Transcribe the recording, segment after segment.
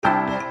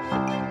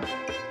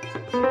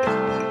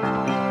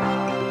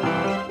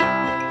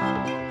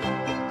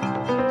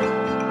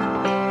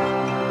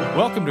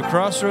Welcome to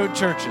Crossroad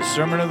Church's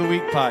Sermon of the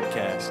Week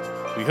podcast.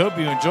 We hope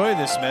you enjoy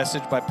this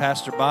message by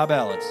Pastor Bob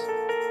Ellis.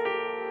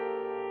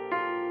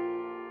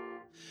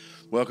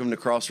 Welcome to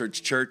Crossroads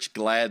Church.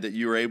 Glad that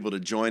you were able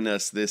to join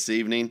us this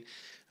evening.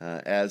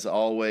 As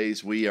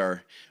always, we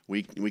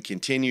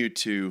continue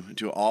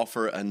to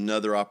offer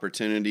another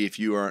opportunity if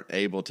you aren't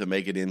able to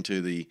make it into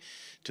the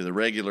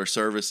regular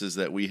services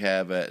that we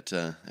have at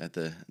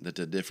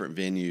the different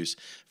venues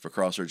for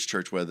Crossroads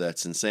Church, whether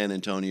that's in San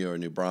Antonio or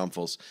New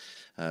Braunfels.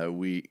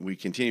 We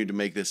continue to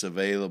make this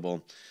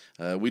available.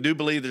 We do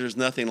believe there's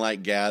nothing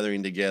like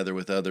gathering together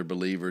with other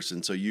believers,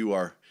 and so you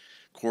are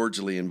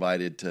cordially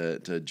invited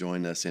to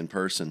join us in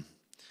person.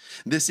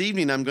 This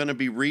evening, I'm going to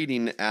be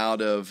reading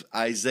out of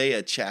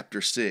Isaiah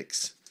chapter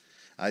 6.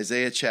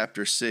 Isaiah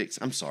chapter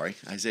 9.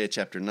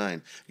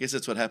 I guess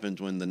that's what happens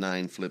when the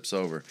 9 flips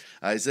over.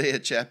 Isaiah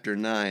chapter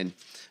 9,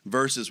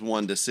 verses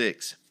 1 to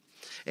 6.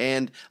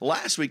 And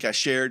last week I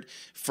shared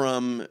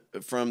from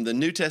the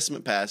New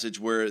Testament passage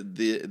where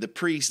the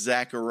priest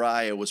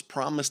Zechariah was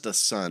promised a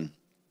son.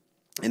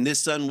 And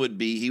this son would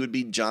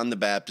be John the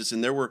Baptist.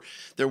 And there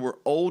were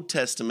Old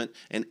Testament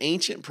and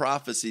ancient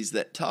prophecies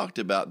that talked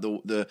about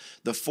the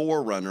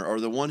forerunner, or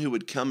the one who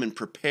would come and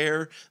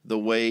prepare the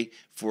way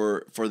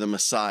for the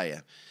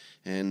Messiah.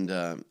 And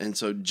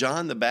so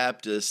John the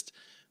Baptist,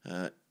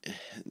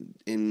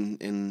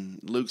 in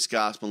Luke's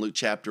Gospel, Luke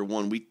chapter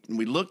 1,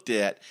 we looked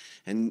at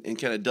and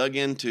kind of dug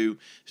into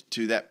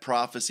that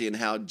prophecy and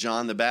how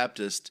John the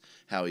Baptist,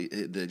 how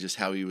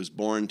he was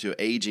born to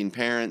aging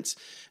parents,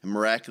 and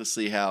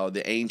miraculously how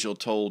the angel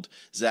told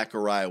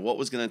Zechariah what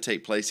was going to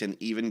take place and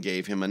even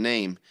gave him a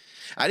name.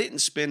 I didn't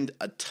spend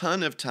a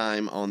ton of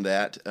time on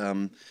that.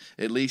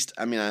 At least,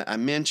 I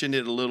mentioned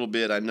it a little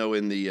bit, I know,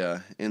 in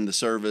the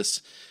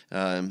service,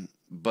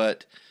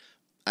 but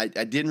I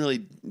didn't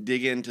really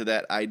dig into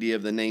that idea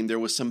of the name. There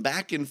was some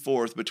back and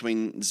forth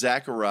between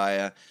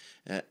Zechariah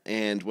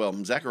and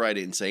Zechariah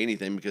didn't say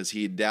anything because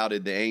he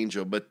doubted the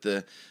angel, but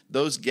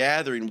those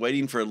gathering,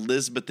 waiting for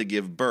Elizabeth to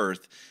give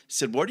birth,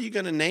 said, "What are you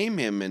going to name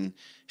him?" And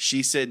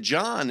she said,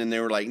 "John." And they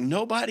were like,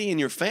 "Nobody in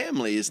your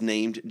family is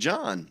named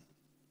John."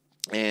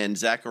 And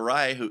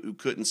Zechariah, who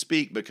couldn't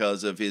speak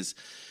because of this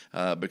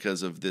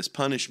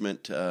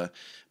punishment,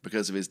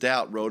 because of his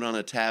doubt, wrote on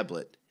a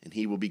tablet, "And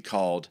he will be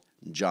called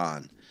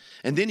John."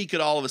 And then he could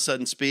all of a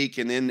sudden speak,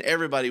 and then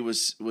everybody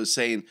was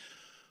saying,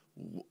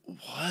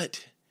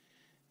 "What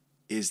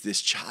is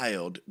this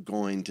child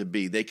going to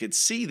be?" They could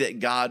see that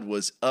God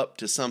was up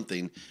to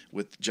something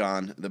with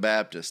John the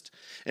Baptist.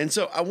 And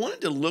so I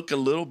wanted to look a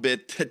little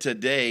bit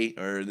today,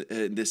 or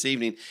this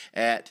evening,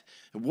 at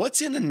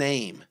what's in a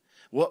name.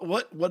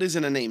 What is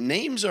in a name?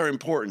 Names are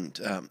important.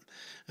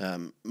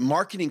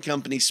 Marketing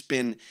companies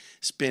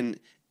spend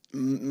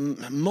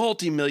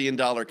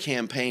multi-million-dollar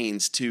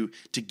campaigns to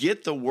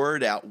get the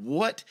word out.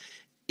 What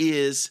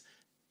is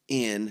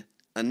in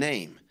a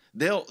name?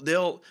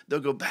 They'll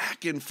go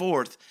back and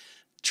forth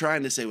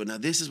trying to say, well, now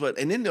this is what,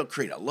 and then they'll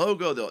create a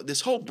logo.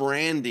 This whole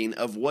branding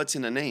of what's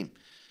in a name.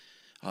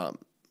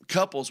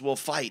 Couples will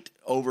fight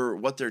over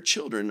what their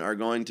children are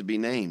going to be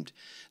named.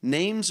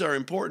 Names are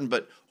important,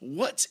 but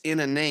what's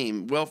in a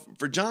name? Well,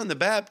 for John the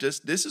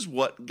Baptist, this is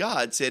what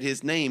God said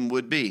his name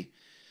would be.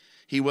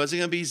 He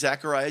wasn't going to be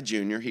Zechariah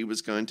Jr. He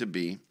was going to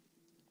be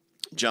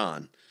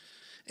John.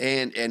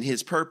 And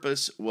his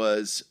purpose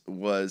was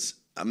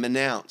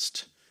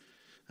announced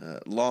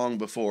long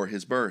before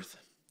his birth.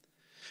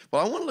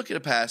 Well, I want to look at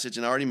a passage,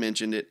 and I already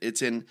mentioned it.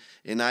 It's in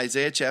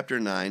Isaiah chapter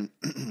 9,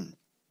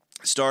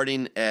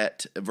 starting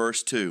at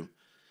verse 2.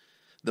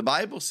 The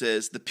Bible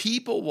says, "The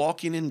people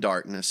walking in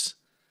darkness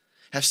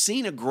have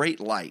seen a great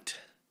light.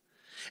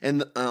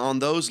 And on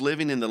those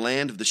living in the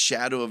land of the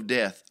shadow of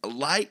death, a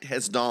light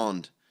has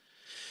dawned.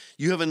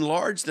 You have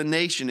enlarged the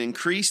nation,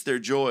 increased their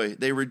joy.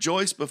 They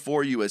rejoice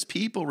before you as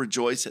people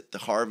rejoice at the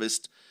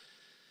harvest,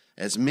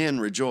 as men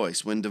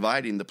rejoice when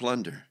dividing the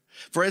plunder.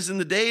 For as in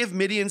the day of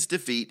Midian's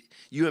defeat,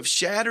 you have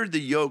shattered the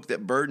yoke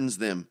that burdens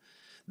them,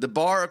 the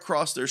bar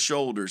across their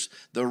shoulders,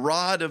 the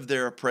rod of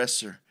their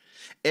oppressor.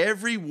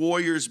 Every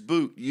warrior's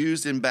boot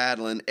used in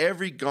battle and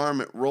every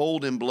garment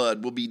rolled in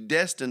blood will be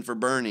destined for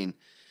burning,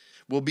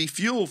 will be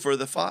fuel for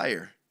the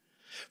fire.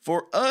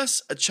 For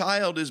us a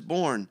child is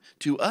born,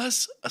 to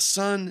us a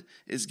son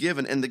is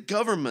given, and the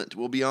government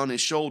will be on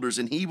his shoulders,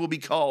 and he will be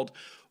called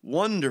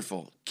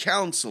Wonderful,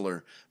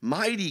 Counselor,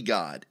 Mighty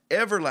God,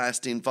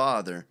 Everlasting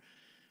Father,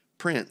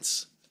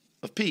 Prince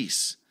of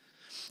Peace."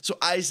 So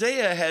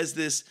Isaiah has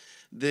this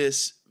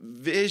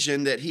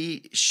vision that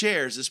he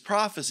shares, this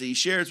prophecy he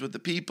shares with the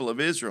people of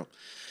Israel.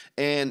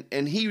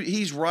 And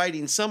he's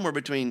writing somewhere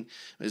between,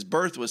 his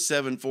birth was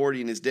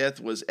 740 and his death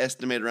was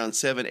estimated around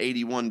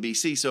 781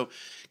 BC. So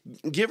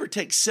give or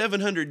take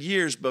 700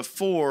 years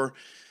before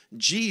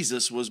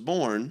Jesus was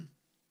born,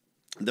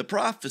 the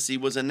prophecy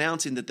was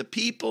announcing that the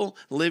people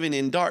living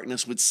in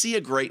darkness would see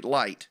a great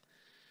light.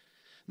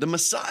 The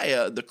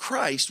Messiah, the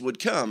Christ, would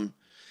come,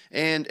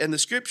 and the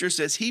scripture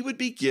says he would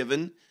be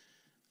given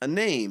a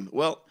name.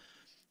 Well,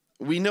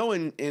 we know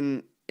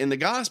in the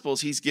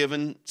Gospels he's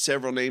given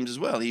several names as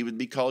well. He would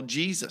be called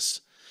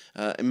Jesus.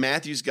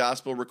 Matthew's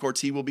gospel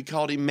records he will be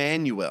called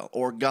Emmanuel,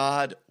 or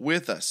God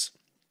with us.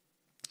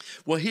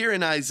 Well, here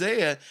in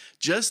Isaiah,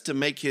 just to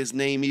make his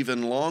name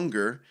even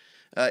longer,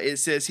 it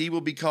says he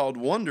will be called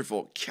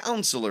Wonderful,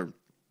 Counselor,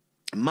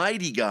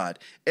 Mighty God,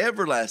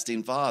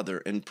 Everlasting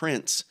Father, and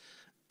Prince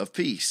of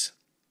Peace.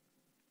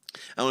 I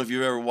don't know if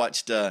you've ever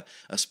watched a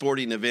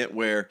sporting event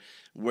where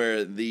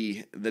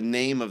the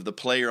name of the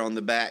player on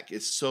the back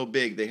is so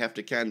big they have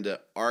to kind of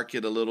arc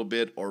it a little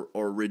bit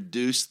or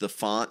reduce the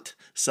font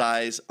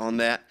size on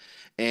that.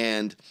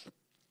 And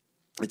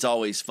it's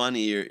always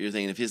funny. You're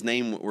thinking if his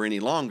name were any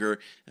longer,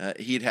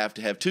 he'd have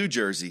to have two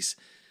jerseys.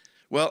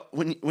 Well,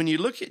 when you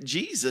look at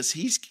Jesus,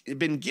 he's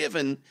been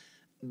given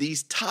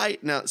these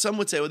now some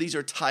would say, well, these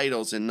are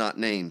titles and not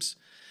names.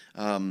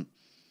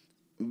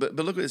 But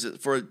look what it says.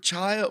 For a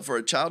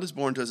child is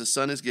born to us, a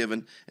son is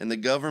given, and the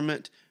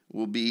government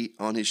will be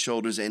on his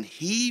shoulders, and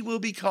he will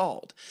be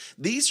called.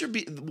 These will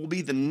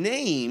be the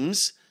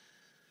names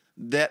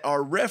that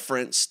are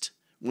referenced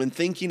when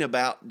thinking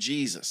about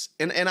Jesus.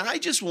 And I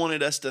just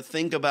wanted us to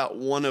think about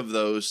one of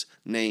those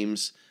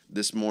names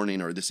this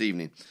morning or this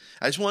evening.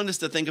 I just wanted us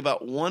to think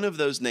about one of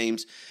those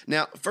names.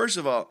 Now, first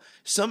of all,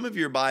 some of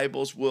your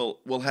Bibles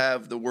will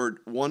have the word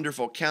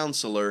Wonderful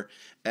Counselor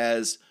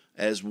as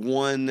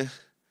one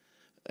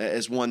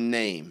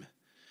name.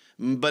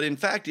 But in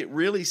fact, it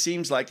really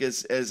seems like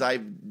as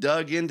I've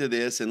dug into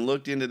this and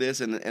looked into this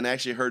and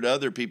actually heard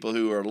other people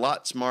who are a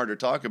lot smarter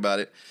talk about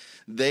it,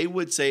 they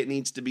would say it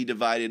needs to be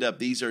divided up.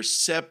 These are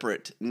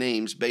separate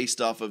names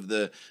based off of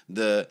the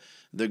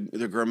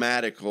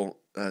grammatical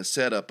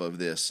setup of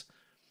this.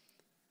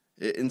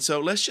 And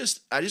so I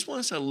just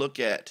want us to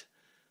look at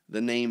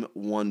the name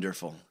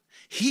Wonderful.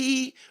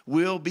 He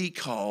will be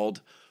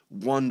called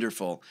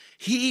Wonderful.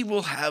 He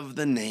will have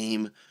the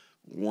name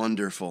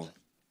Wonderful.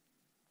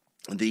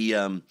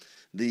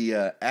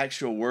 The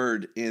actual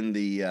word in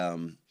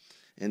the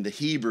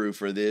Hebrew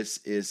for this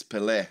is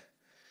Peleh,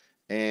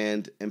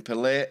 and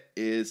Peleh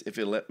is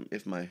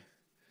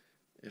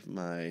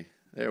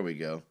there we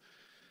go.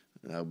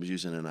 I was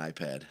using an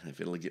iPad. If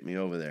it'll get me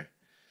over there,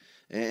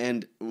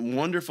 and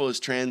Wonderful is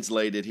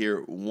translated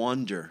here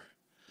wonder,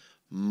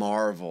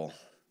 marvel,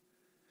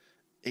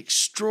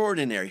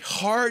 extraordinary,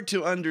 hard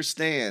to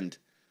understand.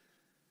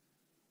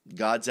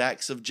 God's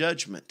acts of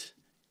judgment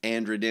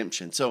and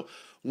redemption. So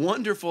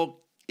Wonderful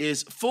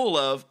is full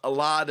of a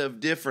lot of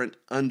different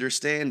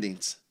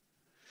understandings.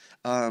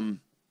 When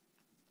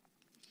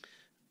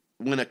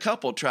a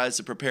couple tries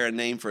to prepare a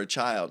name for a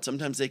child,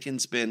 sometimes they can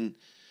spend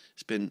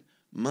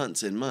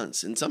months and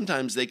months, and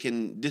sometimes they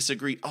can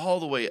disagree all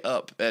the way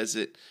up, as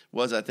it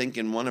was, I think,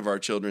 in one of our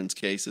children's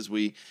cases.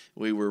 We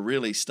were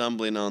really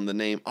stumbling on the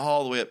name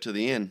all the way up to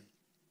the end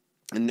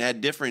and had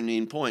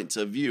differing points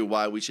of view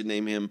why we should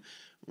name him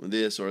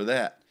this or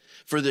that.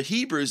 For the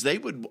Hebrews, they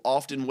would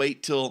often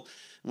wait till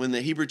when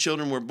the Hebrew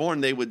children were born,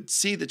 they would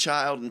see the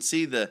child and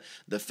see the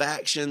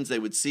factions. They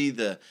would see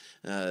the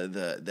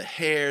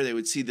hair. They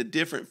would see the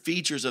different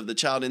features of the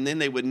child, and then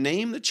they would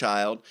name the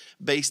child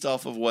based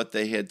off of what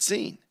they had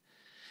seen.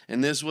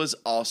 And this was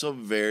also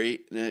they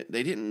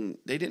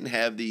didn't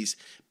have these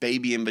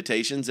baby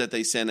invitations that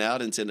they sent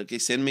out and said, okay,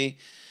 send me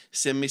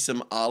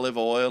some olive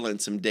oil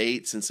and some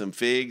dates and some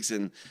figs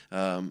and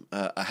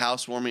a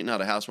housewarming,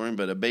 not a housewarming,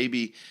 but a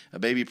baby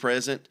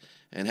present,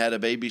 and had a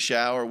baby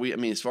shower.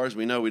 As far as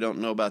we know, we don't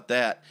know about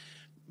that.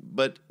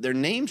 But their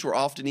names were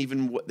often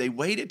they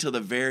waited till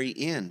the very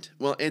end.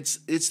 Well, it's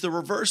the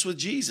reverse with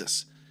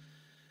Jesus.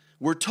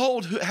 We're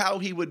told how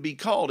he would be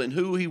called and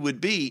who he would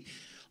be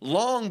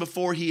long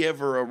before he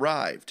ever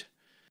arrived.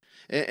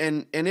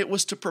 And it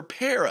was to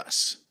prepare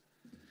us.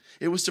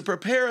 It was to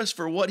prepare us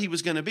for what he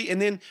was going to be. And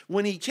then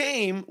when he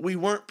came, we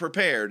weren't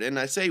prepared. And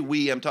I say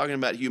we, I'm talking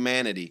about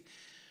humanity.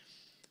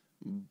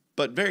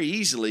 But very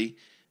easily,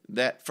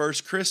 that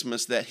first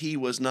Christmas that he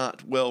was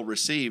not well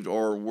received,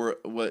 or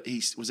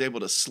he was able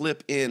to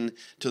slip in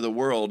to the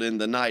world in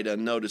the night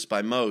unnoticed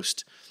by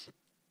most,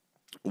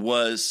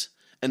 was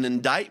an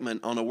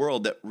indictment on a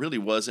world that really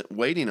wasn't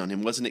waiting on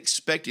him, wasn't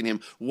expecting him,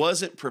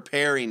 wasn't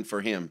preparing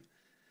for him.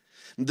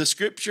 The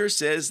scripture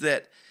says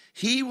that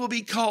he will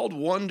be called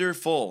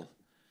Wonderful.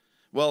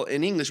 Well,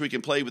 in English, we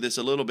can play with this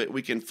a little bit.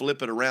 We can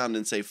flip it around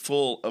and say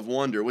full of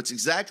wonder. It was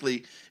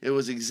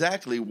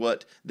exactly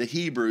what the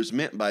Hebrews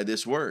meant by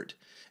this word.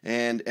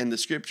 And the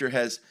scripture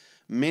has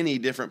many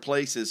different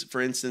places.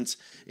 For instance,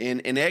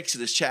 in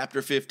Exodus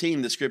chapter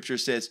 15, the scripture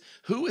says,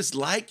 "Who is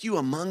like you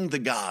among the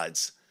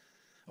gods,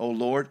 O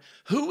Lord?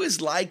 Who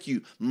is like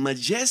you,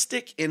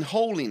 majestic in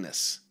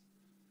holiness?"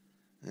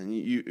 And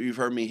you've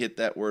heard me hit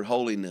that word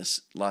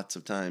holiness lots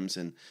of times,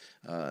 and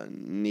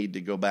need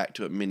to go back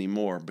to it many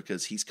more,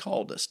 because he's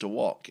called us to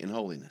walk in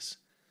holiness.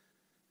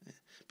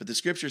 But the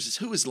scripture says,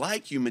 "Who is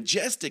like you,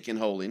 majestic in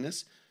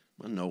holiness?"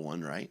 Well, no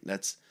one, right?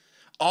 That's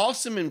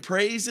awesome in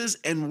praises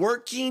and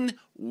working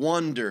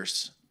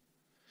wonders.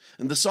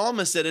 And the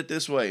psalmist said it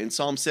this way in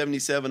Psalm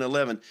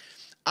 77:11,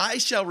 "I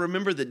shall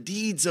remember the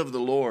deeds of the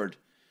Lord.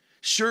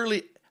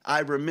 Surely I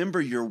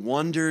remember your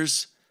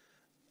wonders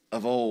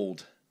of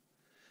old."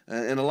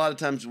 And a lot of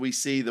times we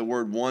see the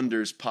word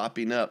wonders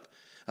popping up.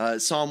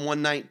 Psalm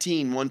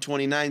 119,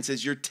 129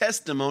 says, your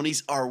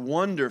testimonies are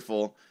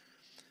wonderful.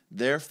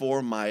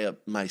 Therefore,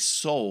 my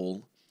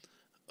soul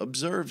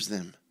observes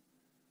them.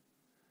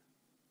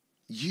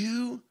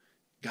 You,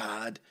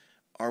 God,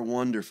 are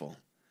wonderful.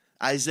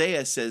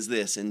 Isaiah says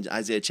this in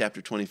Isaiah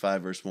chapter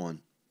 25, verse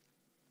 1.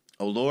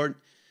 O Lord,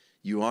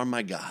 you are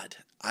my God.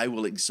 I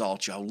will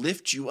exalt you. I'll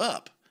lift you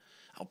up.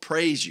 I'll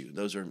praise you.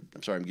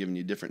 I'm giving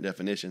you different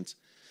definitions.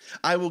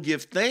 I will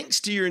give thanks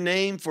to your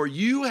name, for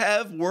you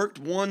have worked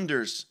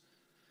wonders.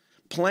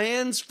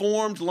 Plans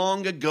formed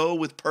long ago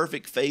with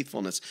perfect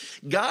faithfulness.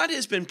 God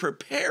has been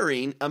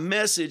preparing a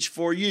message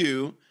for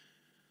you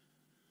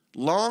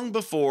long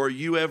before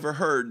you ever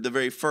heard the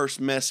very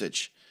first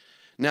message.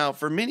 Now,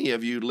 for many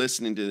of you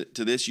listening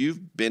to this,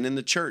 you've been in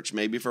the church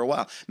maybe for a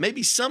while.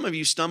 Maybe some of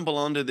you stumble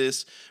onto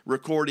this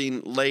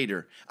recording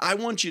later. I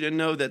want you to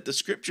know that the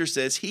scripture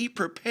says he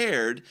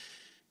prepared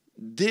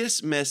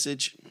this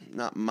message,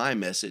 not my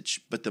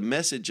message, but the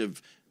message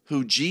of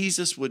who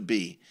Jesus would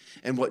be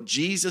and what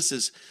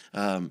Jesus'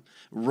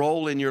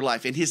 role in your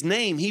life. In his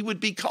name, he would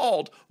be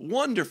called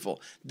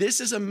Wonderful.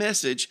 This is a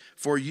message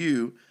for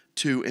you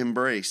to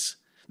embrace.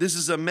 This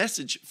is a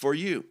message for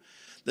you.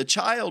 The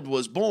child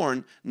was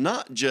born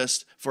not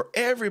just for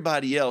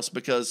everybody else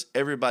because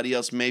everybody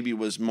else maybe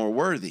was more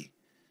worthy.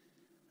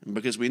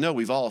 Because we know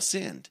we've all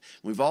sinned.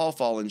 We've all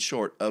fallen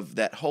short of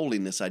that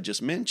holiness I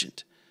just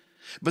mentioned.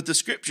 But the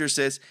scripture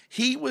says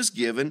he was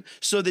given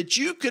so that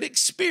you could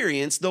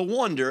experience the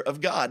wonder of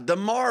God, the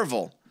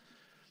marvel.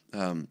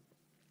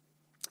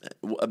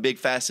 A big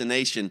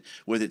fascination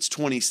with its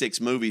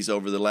 26 movies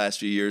over the last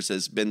few years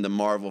has been the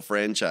Marvel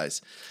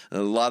franchise.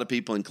 A lot of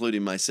people,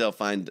 including myself,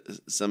 find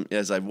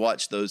as I've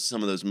watched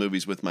some of those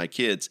movies with my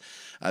kids,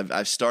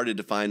 I've started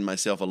to find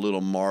myself a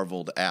little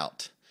marveled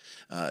out.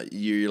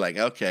 You're like,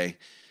 okay,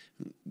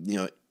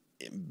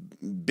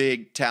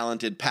 big,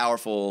 talented,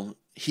 powerful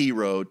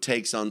hero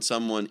takes on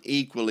someone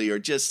equally or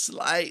just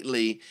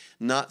slightly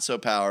not so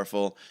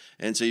powerful.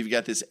 And so you've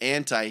got this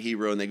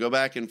anti-hero, and they go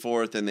back and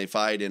forth and they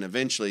fight, and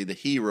eventually the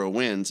hero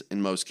wins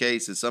in most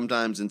cases.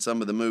 Sometimes in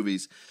some of the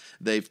movies,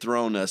 they've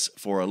thrown us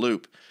for a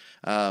loop.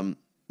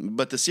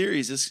 But the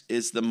series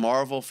is the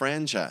Marvel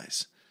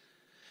franchise.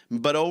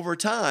 But over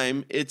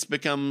time, it's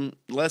become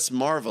less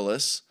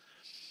marvelous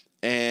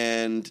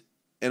and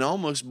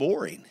almost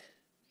boring.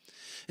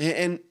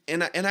 And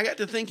I got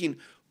to thinking,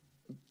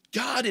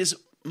 God is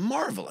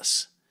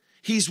marvelous.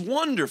 He's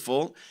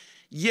wonderful,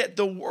 yet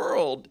the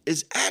world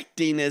is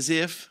acting as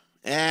if,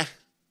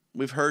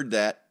 we've heard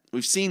that.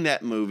 We've seen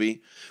that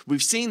movie.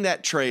 We've seen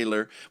that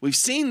trailer. We've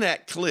seen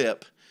that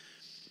clip.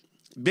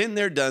 Been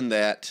there, done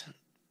that.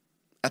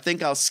 I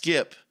think I'll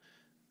skip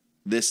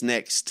this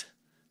next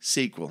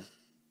sequel.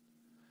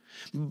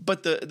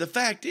 But the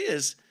fact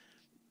is,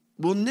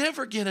 we'll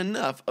never get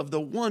enough of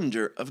the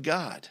wonder of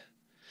God.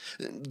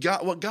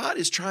 What God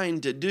is trying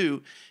to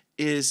do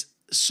is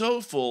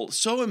so full,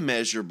 so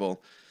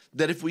immeasurable,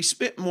 that if we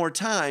spent more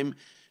time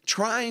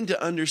trying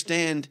to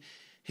understand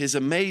his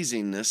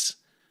amazingness,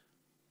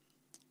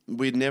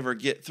 we'd never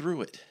get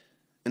through it.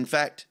 In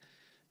fact,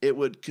 it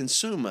would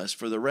consume us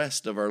for the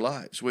rest of our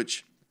lives,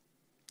 which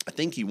I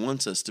think he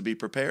wants us to be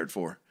prepared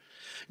for.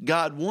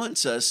 God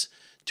wants us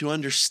to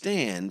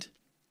understand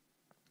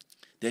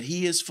that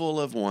he is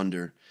full of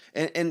wonder.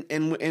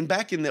 And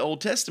back in the Old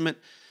Testament,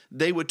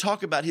 they would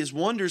talk about his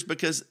wonders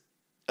because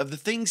of the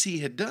things he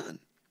had done.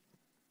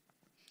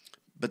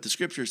 But the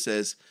scripture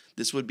says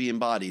this would be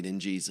embodied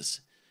in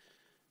Jesus.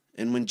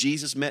 And when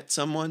Jesus met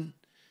someone,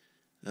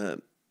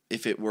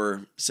 if it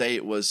were, say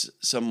it was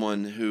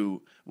someone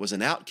who was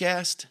an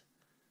outcast,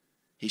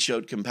 he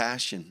showed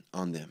compassion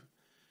on them.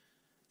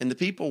 And the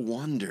people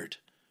wondered.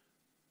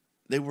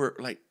 They were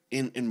like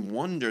in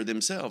wonder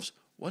themselves.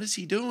 What is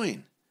he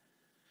doing?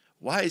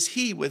 Why is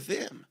he with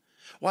them?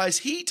 Why is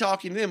he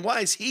talking to them?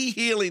 Why is he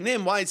healing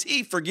them? Why is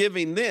he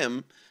forgiving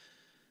them?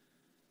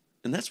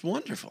 And that's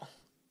wonderful.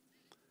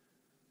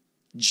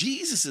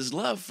 Jesus'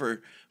 love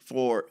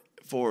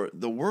for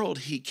the world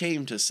he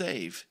came to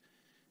save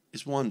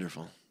is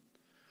wonderful.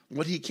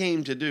 What he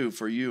came to do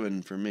for you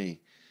and for me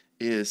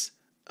is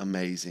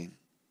amazing.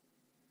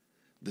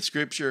 The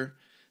scripture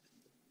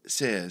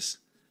says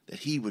that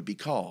he would be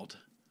called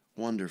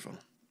wonderful.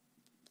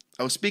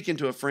 I was speaking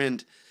to a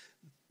friend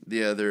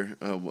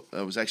I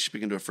was actually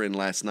speaking to a friend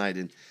last night,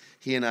 and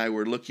he and I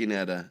were looking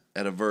at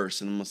a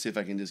verse, and I'm going to see if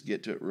I can just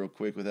get to it real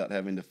quick without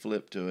having to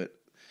flip to it.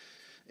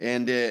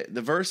 And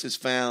the verse is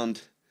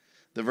found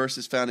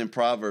in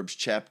Proverbs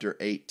chapter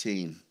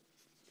 18.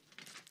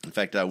 In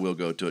fact, I will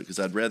go to it because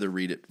I'd rather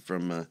read it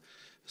from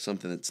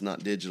something that's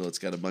not digital. It's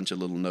got a bunch of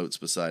little notes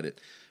beside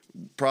it.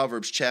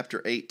 Proverbs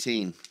chapter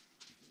 18,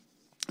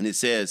 and it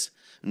says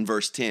in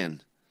verse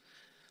 10,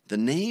 "The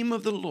name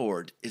of the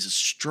Lord is a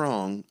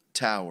strong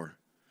tower.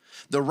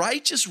 The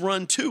righteous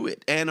run to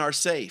it and are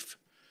safe."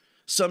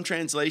 Some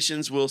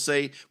translations will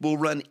say, "will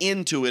run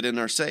into it and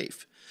are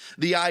safe."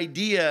 The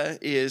idea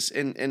is,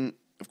 and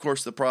of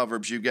course the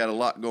Proverbs, you've got a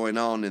lot going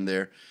on in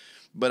there,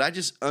 But I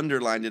just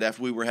underlined it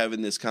after we were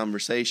having this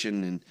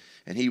conversation,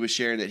 and he was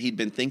sharing that he'd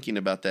been thinking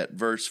about that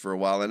verse for a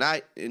while.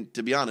 And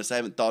to be honest, I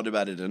haven't thought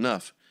about it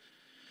enough.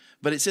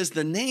 But it says,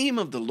 the name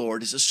of the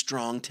Lord is a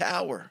strong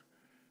tower.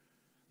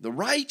 The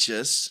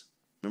righteous,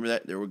 remember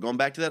that, we're going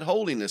back to that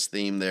holiness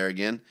theme there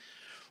again,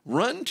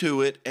 run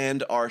to it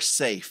and are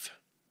safe.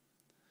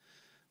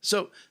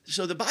 So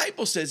the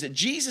Bible says that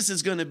Jesus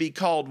is going to be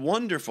called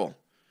wonderful.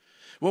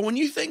 Well, when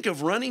you think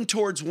of running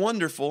towards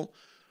wonderful,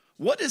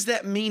 what does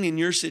that mean in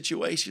your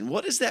situation?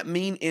 What does that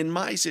mean in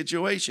my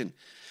situation?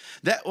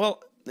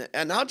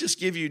 And I'll just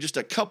give you just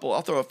a couple,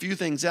 I'll throw a few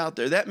things out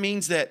there. That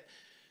means that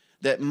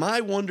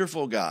my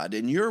wonderful God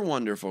and your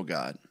wonderful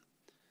God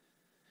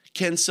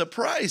can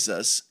surprise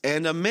us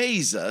and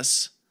amaze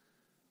us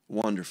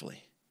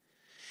wonderfully.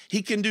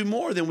 He can do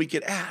more than we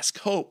could ask,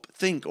 hope,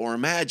 think, or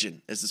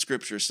imagine, as the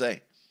scriptures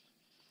say.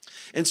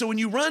 And so when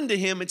you run to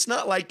him, it's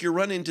not like you're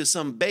running to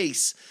some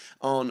base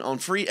on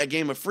a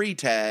game of freeze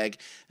tag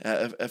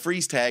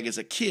as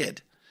a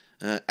kid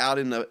out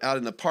in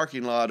the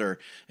parking lot or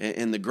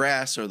in the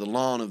grass or the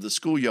lawn of the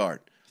schoolyard.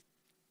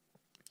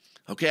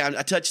 Okay,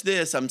 I touch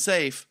this, I'm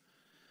safe.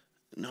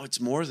 No, it's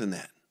more than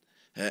that.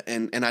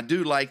 And I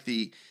do like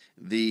the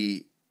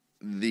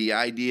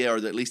idea, or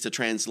at least the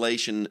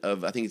translation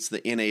of, I think it's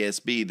the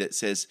NASB, that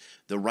says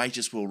the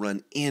righteous will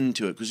run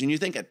into it. Because when you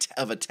think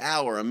of a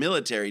tower, a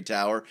military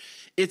tower,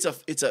 it's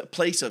a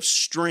place of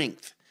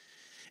strength.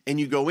 And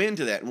you go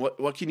into that. And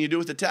what can you do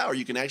with the tower?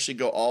 You can actually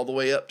go all the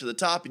way up to the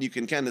top, and you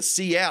can kind of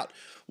see out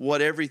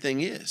what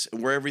everything is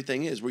and where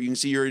everything is, where you can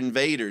see your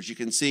invaders. You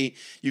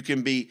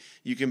can be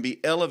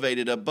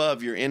elevated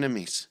above your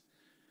enemies.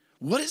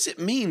 What does it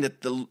mean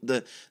that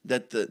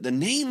the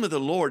name of the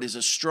Lord is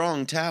a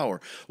strong tower?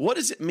 What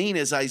does it mean,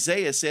 as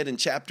Isaiah said in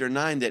chapter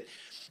 9, that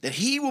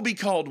he will be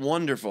called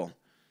wonderful,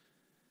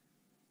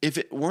 if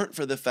it weren't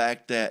for the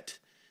fact that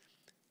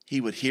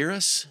he would hear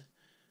us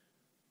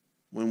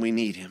when we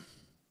need him?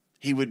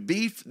 He would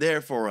be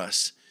there for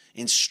us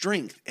in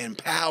strength and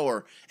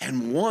power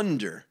and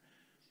wonder.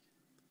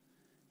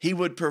 He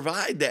would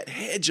provide that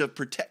hedge of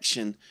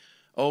protection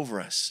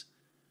over us.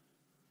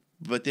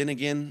 But then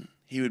again,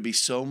 he would be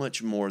so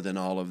much more than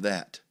all of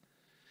that.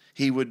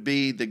 He would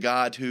be the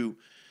God who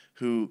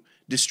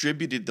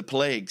distributed the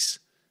plagues,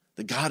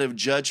 the God of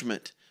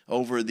judgment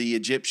over the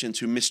Egyptians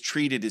who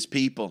mistreated his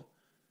people.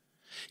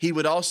 He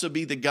would also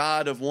be the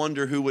God of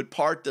wonder who would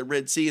part the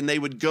Red Sea, and they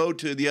would go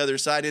to the other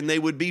side and they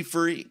would be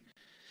free.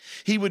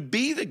 He would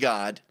be the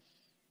God,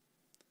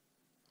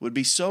 would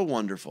be so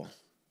wonderful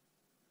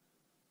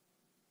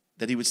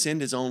that he would send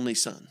his only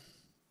son.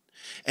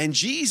 And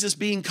Jesus,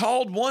 being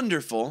called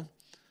wonderful,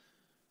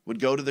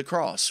 would go to the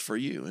cross for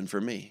you and for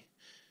me.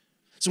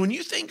 So when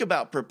you think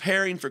about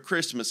preparing for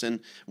Christmas, and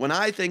when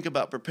I think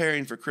about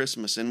preparing for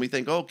Christmas, and we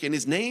think, okay, and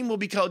his name will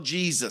be called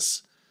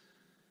Jesus.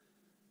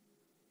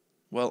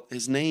 Well,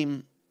 his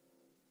name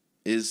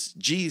is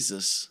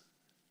Jesus,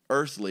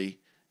 earthly,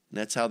 and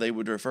that's how they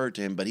would refer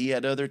to him. But he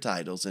had other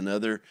titles and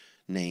other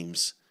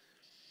names.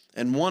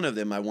 And one of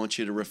them I want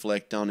you to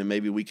reflect on, and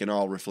maybe we can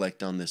all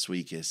reflect on this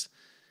week, is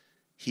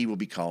he will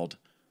be called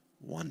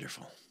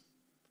Wonderful.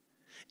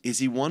 Is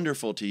he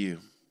wonderful to you?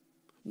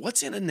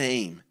 What's in a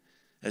name,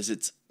 as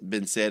it's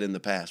been said in the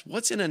past?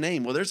 What's in a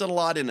name? Well, there's a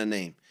lot in a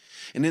name.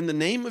 And in the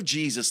name of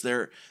Jesus,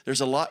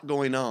 there's a lot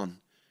going on.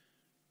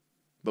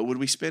 But would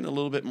we spend a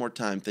little bit more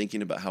time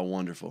thinking about how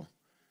wonderful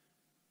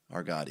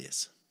our God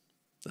is?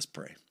 Let's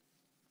pray.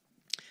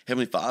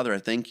 Heavenly Father, I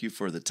thank you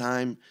for the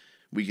time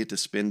we get to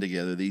spend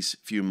together, these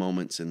few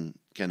moments, and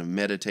kind of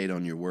meditate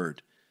on your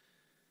word.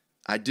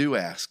 I do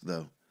ask,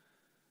 though,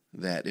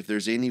 that if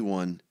there's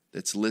anyone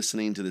that's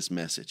listening to this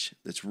message,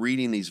 that's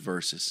reading these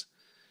verses,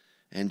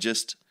 and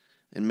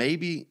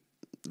maybe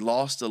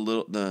lost a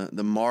little,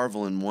 the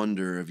marvel and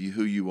wonder of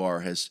who you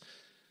are has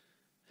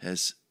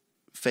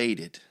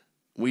faded.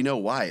 We know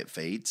why it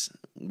fades.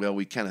 Well,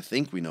 we kind of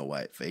think we know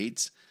why it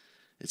fades.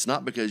 It's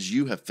not because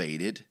you have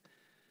faded.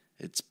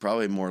 It's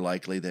probably more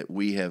likely that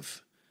we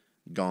have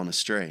gone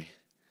astray.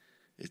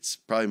 It's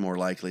probably more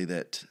likely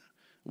that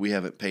we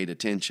haven't paid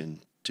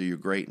attention to your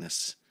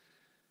greatness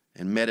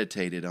and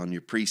meditated on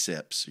your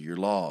precepts, your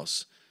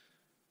laws.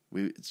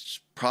 It's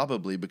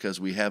probably because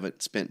we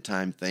haven't spent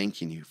time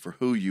thanking you for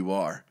who you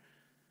are.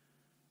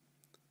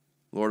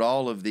 Lord,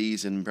 all of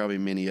these and probably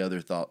many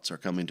other thoughts are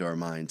coming to our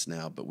minds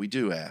now, but we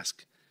do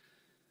ask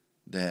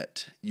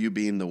that you,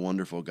 being the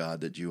wonderful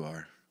God that you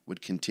are,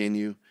 would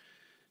continue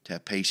to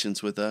have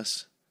patience with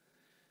us,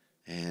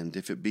 and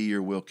if it be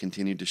your will,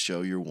 continue to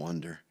show your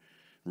wonder,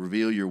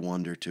 reveal your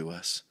wonder to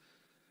us.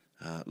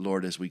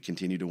 Lord, as we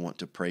continue to want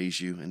to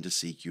praise you and to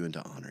seek you and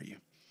to honor you.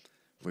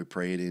 We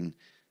pray it in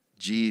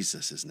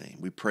Jesus' name.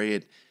 We pray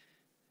it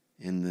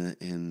in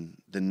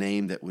the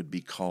name that would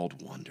be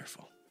called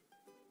Wonderful.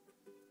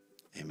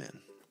 Amen.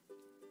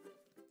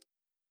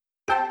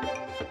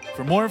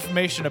 For more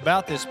information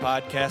about this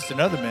podcast and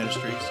other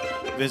ministries,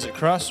 visit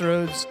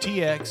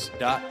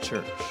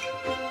crossroadstx.church.